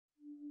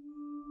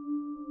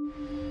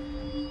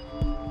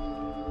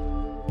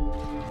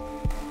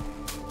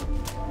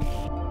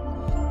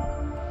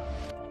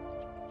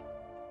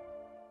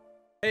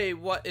Hey,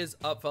 what is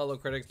up, fellow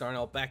critics?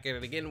 Darnell back at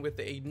it again with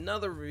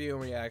another review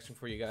and reaction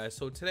for you guys.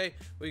 So today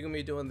we're gonna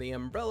be doing the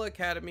Umbrella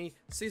Academy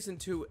season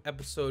 2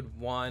 episode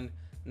 1.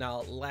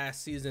 Now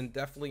last season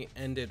definitely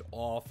ended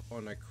off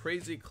on a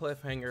crazy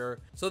cliffhanger.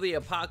 So the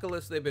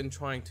apocalypse they've been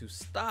trying to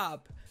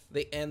stop,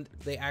 they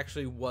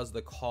actually was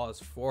the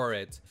cause for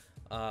it.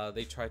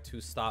 They tried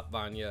to stop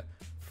Vanya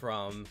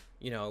from,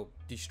 you know,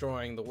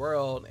 destroying the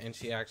world, and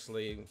she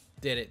actually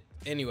did it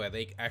anyway.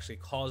 They actually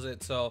caused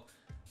it. So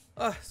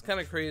it's kind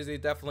of crazy.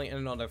 Definitely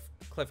ended on a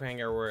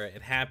cliffhanger where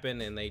it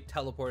happened and they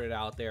teleported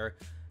out there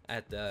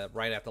at the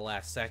right at the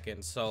last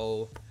second.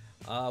 So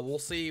we'll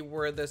see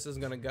where this is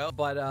gonna go,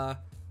 but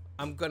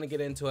I'm gonna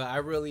get into it. I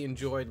really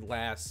enjoyed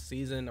last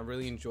season. I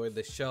really enjoyed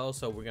the show,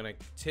 so we're gonna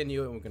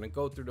continue and we're gonna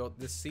go through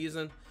this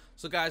season.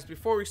 So guys,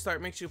 before we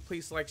start, make sure you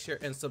please like, share,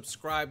 and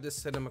subscribe to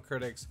Cinema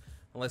Critics,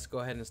 and let's go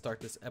ahead and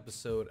start this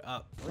episode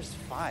up. Where's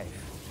 5?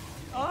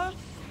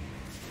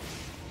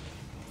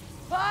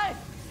 5!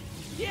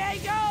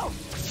 Diego!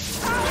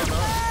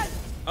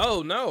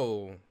 Oh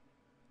no!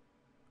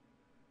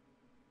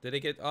 Did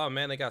they get? Oh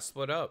man, they got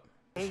split up.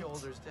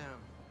 Shoulders down.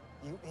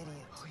 You idiot.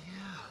 Oh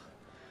yeah.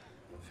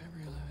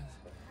 February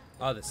 11th.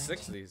 Oh, the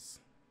 60s.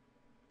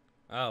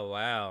 Oh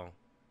wow.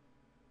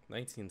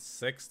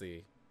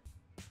 1960.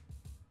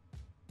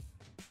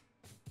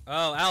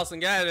 Oh, Allison,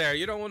 get out of there.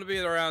 You don't want to be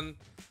around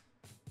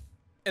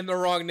in the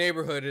wrong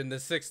neighborhood in the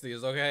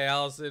 60s, okay,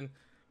 Allison?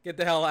 Get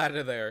the hell out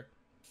of there.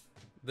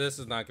 This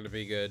is not going to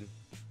be good.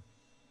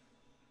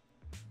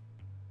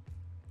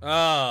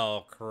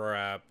 Oh,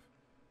 crap.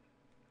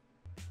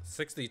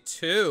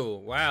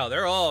 62. Wow,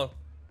 they're all...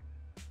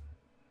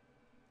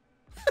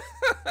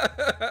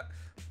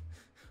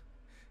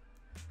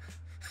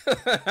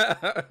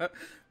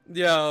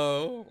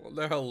 Yo,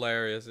 they're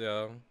hilarious,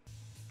 yo.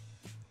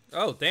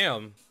 Oh,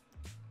 damn.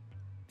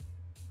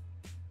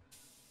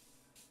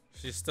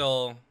 She's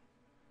still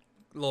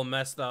a little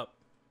messed up.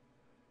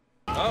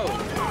 Oh,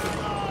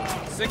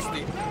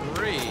 63.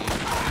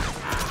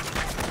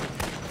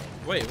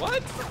 Wait,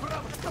 what?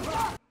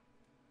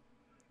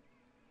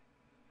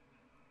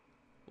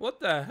 What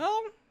the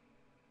hell?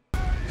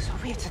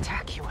 Soviets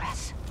attack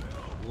US.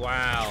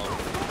 Wow.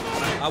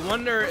 I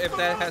wonder if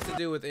that has to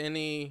do with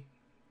any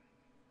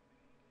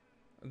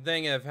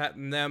thing of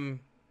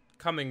them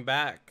coming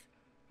back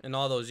in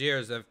all those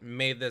years that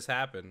made this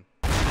happen.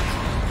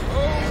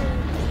 Oh.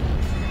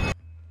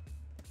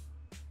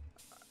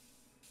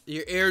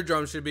 Your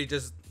eardrum should be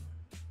just...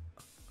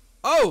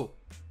 Oh!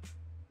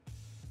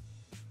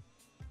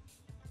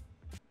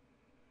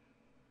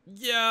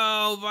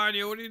 Yo,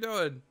 Vanya, what are you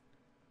doing?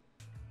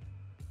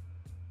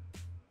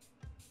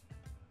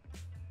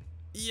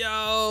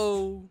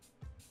 Yo!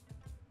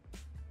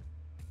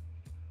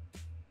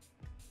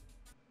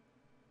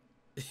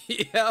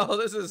 Yo,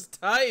 this is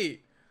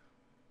tight!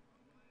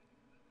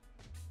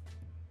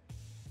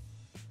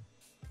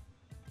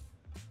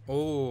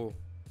 Oh.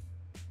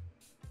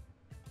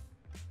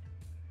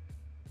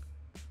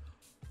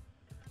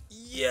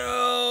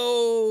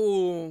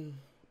 Yo!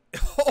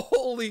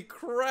 Holy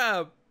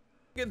crap!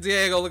 Look at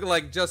Diego looking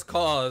like Just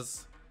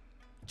Cause.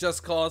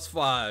 Just Cause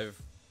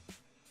 5.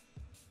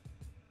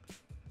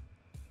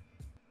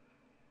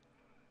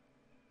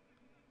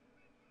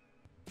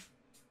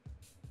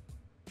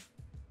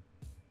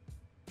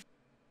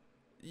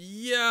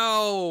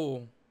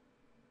 Yo!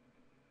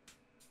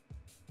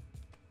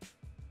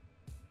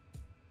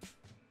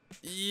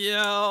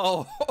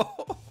 Yo!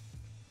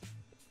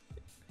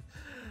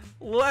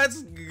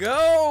 Let's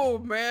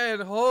go, man.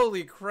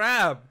 Holy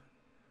crap.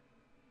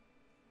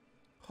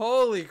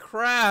 Holy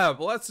crap.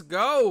 Let's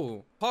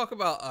go. Talk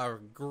about a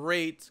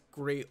great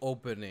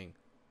opening.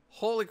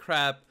 Holy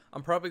crap.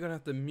 I'm probably gonna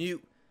have to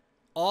mute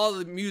all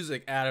the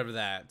music out of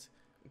that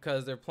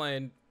because they're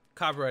playing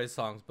copyrighted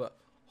songs, but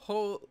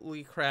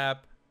holy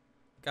crap,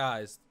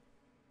 guys.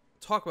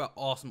 Talk about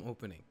awesome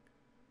opening.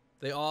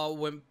 They all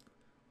went,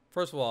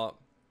 first of all,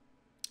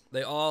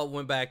 they all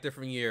went back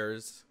different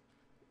years,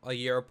 a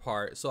year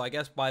apart. So I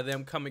guess by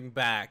them coming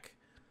back,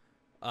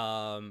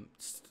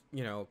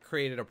 you know,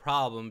 created a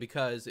problem,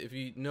 because if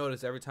you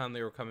notice, every time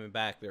they were coming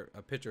back,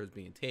 a picture was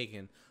being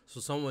taken. So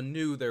someone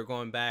knew they were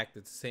going back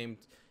at the same,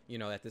 you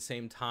know, at the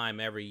same time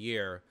every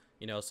year,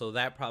 you know, so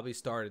that probably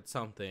started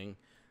something,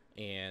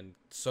 and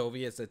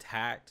Soviets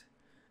attacked,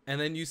 and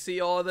then you see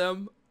all of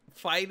them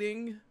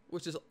fighting,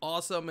 which is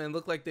awesome, and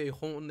look like they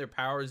honed their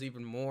powers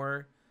even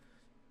more.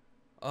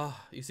 Oh,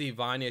 you see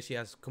Vanya, she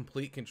has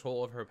complete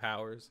control of her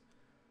powers.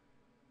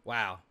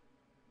 Wow.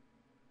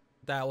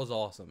 That was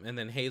awesome. And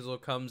then Hazel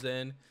comes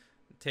in,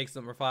 takes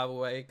number 5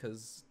 away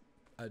because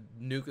a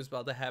nuke is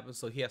about to happen,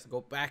 so he has to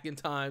go back in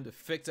time to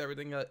fix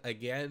everything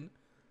again.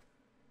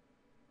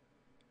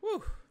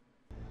 Woo.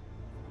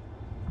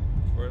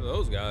 Where are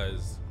those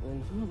guys?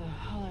 And who the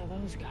hell are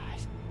those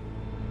guys?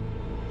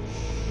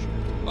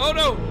 Oh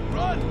no!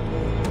 Run!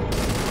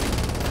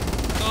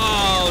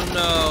 Oh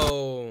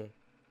no!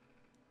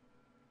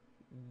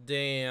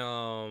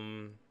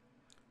 Damn.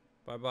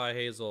 Bye bye,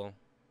 Hazel.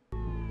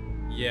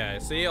 Yeah,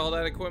 see all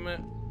that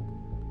equipment?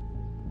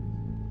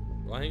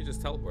 Why don't you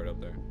just teleport up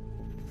there?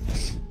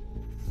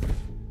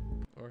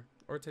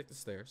 Or take the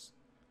stairs.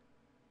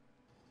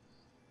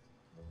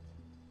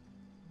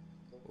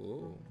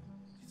 Ooh.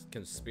 He's a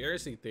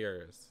conspiracy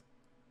theorist.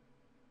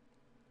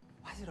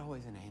 Why is it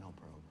always an anal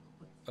probe?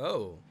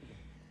 Oh.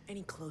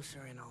 Any closer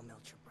and I'll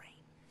melt your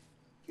brain.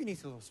 You need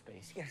a little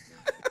space, yes.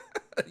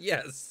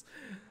 Yes.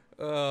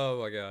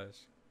 Oh my gosh.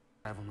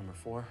 Travel number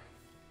 4.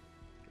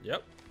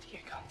 Yep.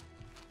 Diego.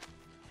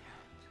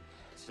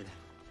 So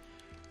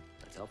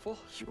that's helpful?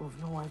 You have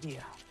no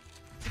idea.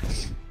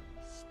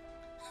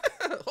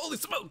 Holy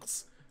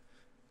smokes!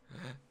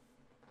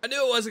 I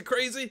knew it wasn't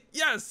crazy.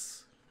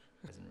 Yes.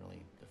 Isn't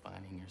really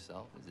defining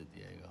yourself, is it,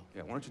 Diego?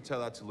 Yeah, why don't you tell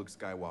that to Luke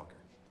Skywalker?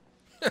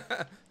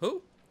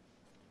 Who?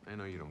 I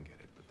know you don't get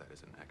it, but that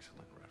is an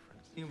excellent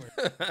reference. Humor.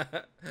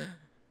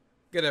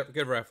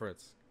 Good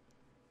reference.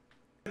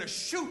 I'm gonna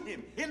shoot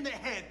him in the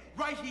head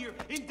right here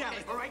in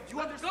Dallas, all right? You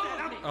understand?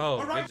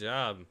 Oh, good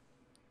job.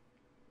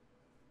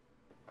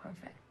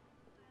 Perfect.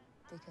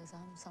 Because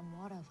I'm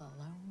somewhat of a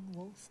lone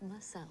wolf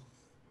myself.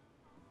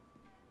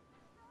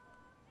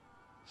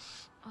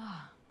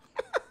 Ah.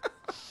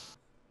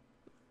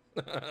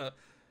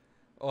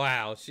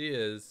 Wow, she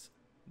is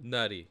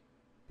nutty.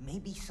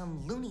 Maybe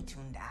some Looney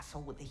Tuned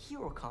asshole with a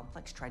hero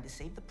complex tried to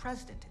save the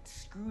president and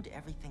screwed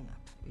everything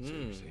up. So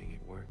you're saying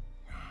it worked?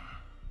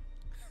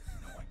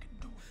 No, I can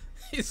do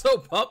it. He's so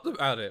pumped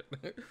about it.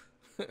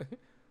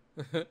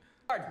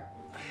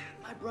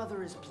 My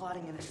brother is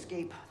plotting an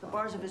escape. The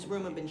bars of his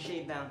room have been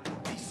shaved down.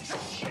 Piece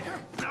of shit.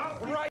 All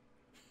right.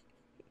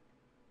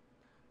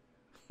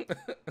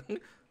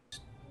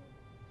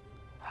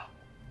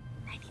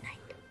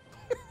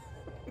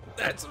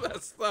 That's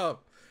messed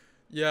up.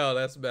 Yo,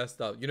 that's messed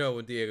up. You know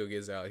when Diego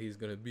gets out, he's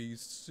gonna be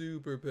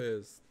super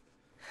pissed.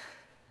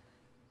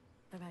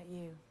 What about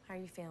you? How are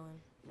you feeling?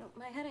 You know,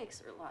 my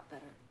headaches are a lot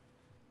better.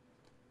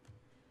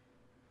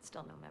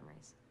 Still no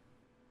memories.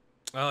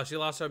 Oh, she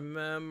lost her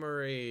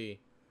memory.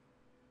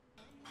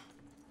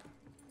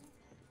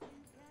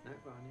 Night,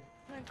 Vanya.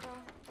 Hi,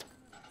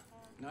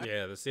 Carl.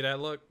 Yeah, to see that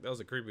look? That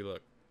was a creepy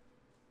look.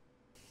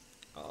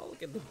 Oh,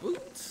 look at the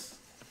boots.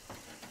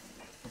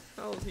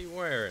 How is he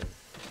wearing?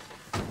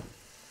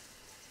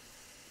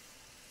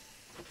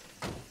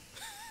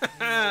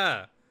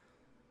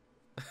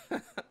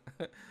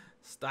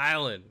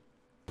 Styling.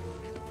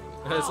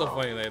 That's so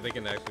funny that they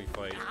can actually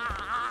fight.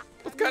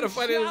 What kind of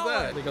fighting is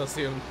that? They go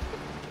see him.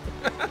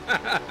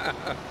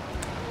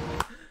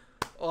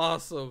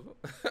 Awesome.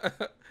 I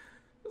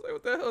was like,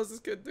 what the hell is this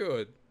kid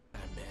doing?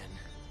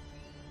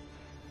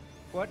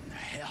 What in the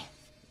hell?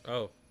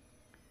 Oh.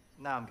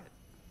 Nah, I'm good.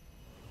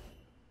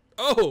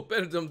 Oh,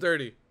 Benedum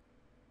dirty.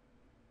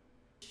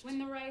 When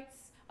the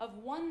rights of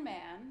one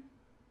man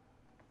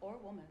or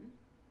woman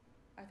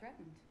are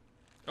threatened.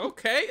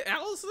 Okay,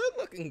 Allison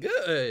looking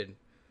good.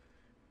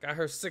 Got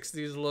her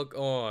 60s look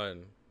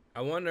on.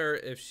 I wonder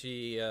if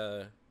she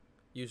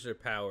used her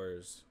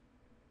powers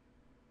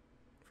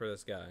for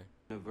this guy.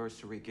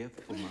 Anniversary gift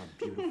for my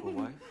beautiful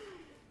wife.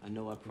 I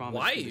know I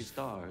promised you the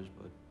stars,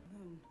 but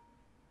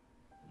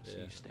I see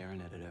you staring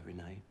at it every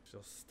night.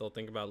 She'll still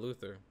think about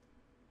Luther.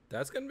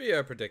 That's gonna be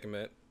a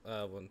predicament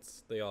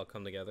once they all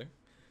come together,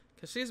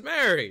 cause she's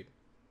married.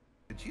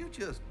 Did you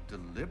just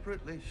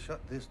deliberately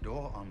shut this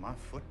door on my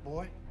foot,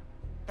 boy?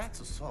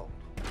 That's assault.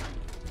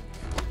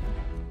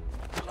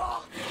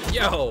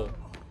 Yo,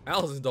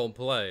 Allison don't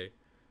play.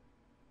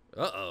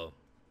 Uh-oh.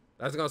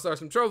 That's gonna start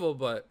some trouble,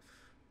 but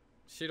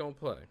she don't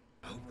play.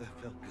 I hope that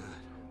felt good.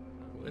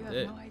 You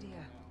have no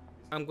idea.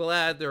 I'm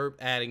glad they're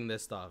adding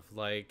this stuff.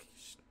 Like,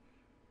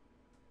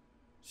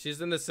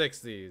 she's in the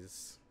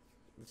 60s.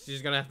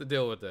 She's gonna have to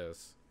deal with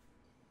this.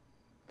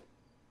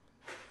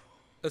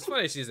 It's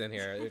funny she's in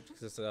here.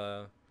 Because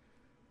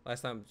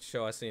last time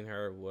show I seen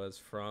her was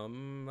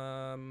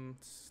from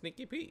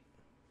Sneaky Pete,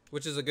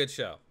 which is a good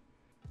show.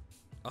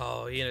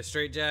 Oh, he in a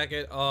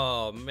straitjacket?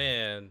 Oh,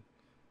 man.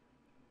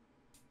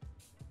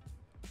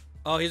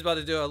 Oh, he's about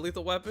to do a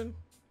lethal weapon?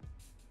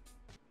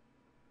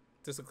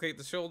 Dislocate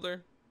the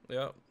shoulder?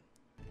 Yep.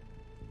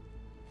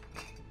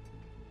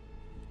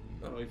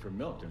 Not wait for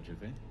milk, don't you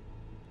think?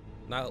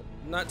 Not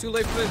too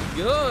late for this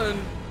gun.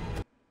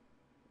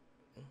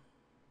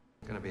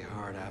 It's gonna be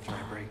hard after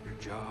I break your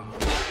jaw.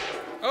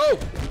 Oh!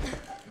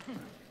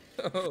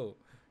 Oh,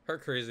 her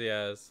crazy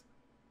ass.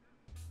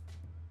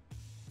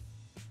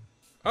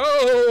 Oh!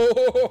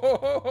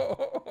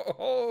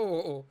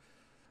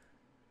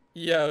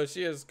 Yo,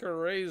 she is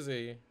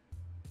crazy.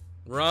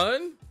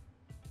 Run?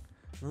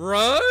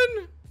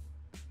 Run?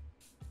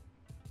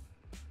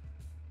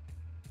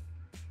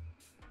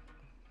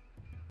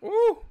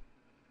 Ooh!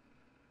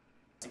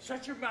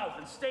 Shut your mouth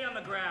and stay on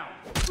the ground.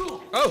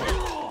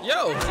 Oh,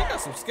 yo, she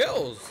got some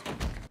skills.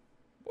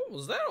 What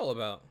was that all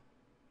about?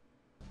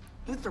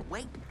 Luther,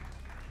 wait.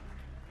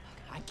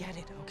 I get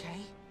it,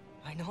 okay?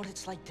 I know what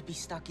it's like to be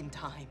stuck in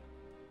time.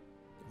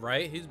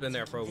 Right? He's been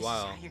there for a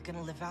while. This is how you're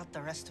gonna live out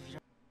the rest of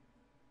your...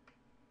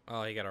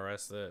 Oh, he got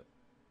arrested.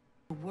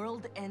 The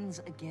world ends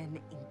again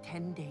in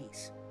 10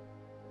 days.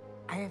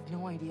 I have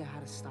no idea how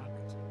to stop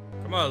it.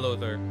 Come on,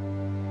 Luther.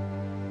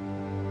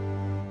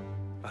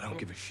 I don't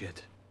give a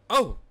shit.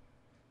 Oh!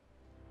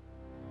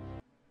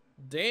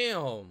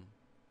 Damn.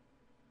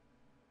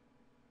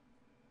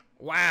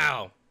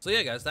 Wow. So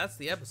yeah, guys, that's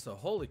the episode.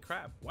 Holy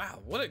crap. Wow,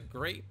 what a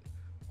great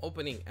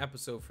opening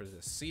episode for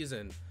this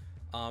season.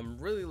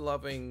 Really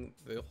loving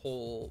the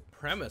whole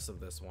premise of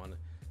this one.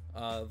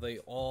 They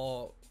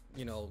all,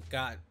 you know,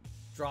 got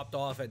dropped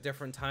off at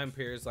different time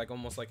periods, like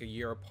almost like a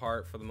year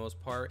apart for the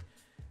most part.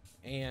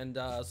 And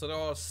so they're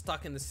all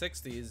stuck in the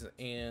 60s,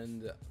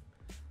 and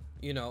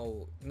you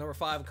know, number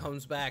 5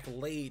 comes back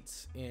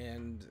late,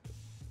 and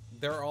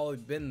they're all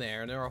been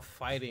there, and they're all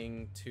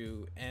fighting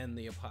to end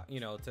the,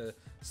 you know, to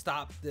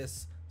stop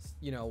this,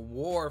 you know,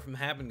 war from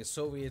happening. The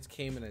Soviets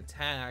came and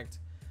attacked,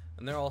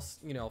 and they're all,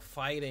 you know,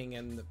 fighting,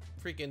 and the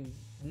freaking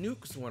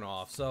nukes went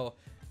off. So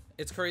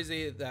it's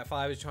crazy that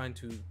 5 is trying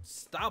to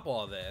stop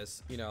all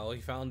this. You know, he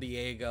found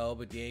Diego,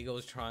 but Diego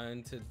is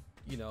trying to,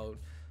 you know,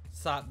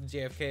 stop the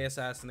JFK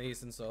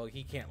assassination, so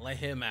he can't let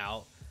him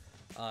out.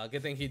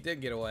 Good thing he did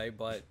get away,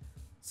 but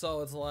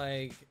so it's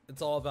like,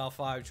 it's all about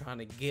 5 trying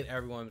to get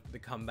everyone to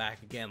come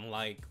back again,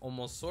 like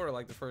almost sort of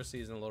like the first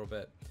season a little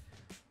bit.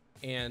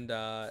 And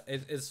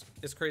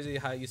it's crazy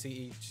how you see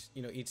each,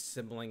 you know, each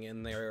sibling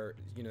in their,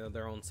 you know,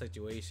 their own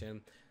situation.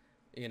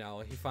 You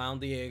know, he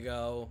found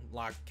Diego,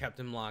 kept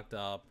him locked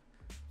up,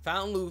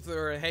 found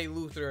Luther, hey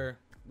Luther,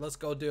 let's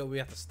go do it, we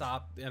have to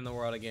stop in the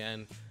world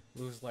again.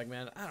 Luther's like,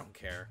 man, I don't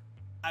care,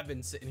 I've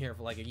been sitting here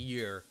for like a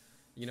year.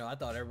 You know, I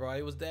thought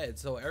everybody was dead.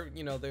 So,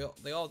 you know,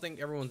 they all think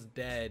everyone's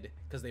dead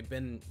because they've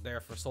been there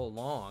for so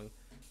long.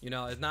 You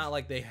know, it's not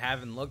like they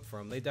haven't looked for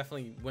them. They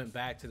definitely went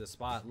back to the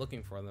spot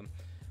looking for them.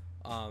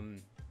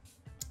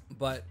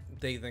 But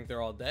they think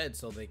they're all dead,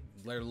 so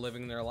they're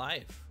living their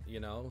life,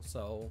 you know.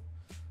 So,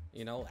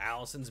 you know,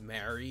 Allison's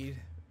married,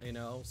 you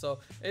know. So,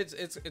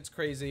 it's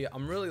crazy.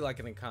 I'm really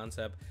liking the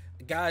concept.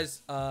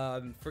 Guys,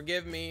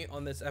 forgive me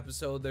on this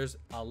episode. There's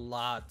a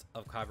lot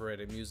of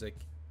copyrighted music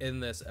in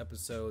this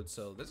episode,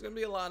 so there's gonna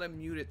be a lot of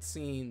muted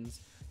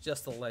scenes,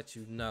 just to let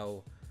you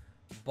know.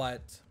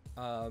 But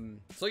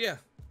so yeah,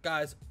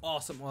 guys,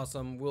 awesome.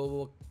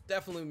 We'll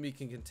definitely, we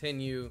can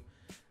continue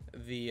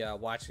the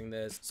watching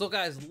this. So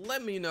guys,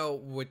 let me know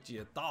what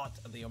you thought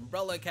of the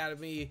Umbrella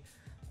Academy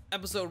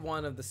episode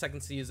 1 of the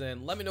 2nd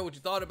season. Let me know what you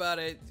thought about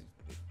it.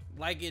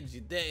 Like it,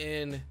 you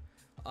didn't,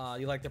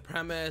 you like the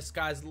premise.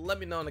 Guys, let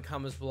me know in the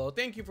comments below.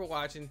 Thank you for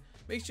watching.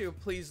 Make sure you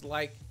please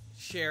like,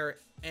 share,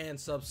 and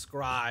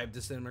subscribe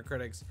to Cinema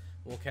Critics.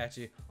 We'll catch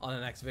you on the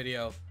next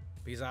video.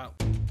 Peace out.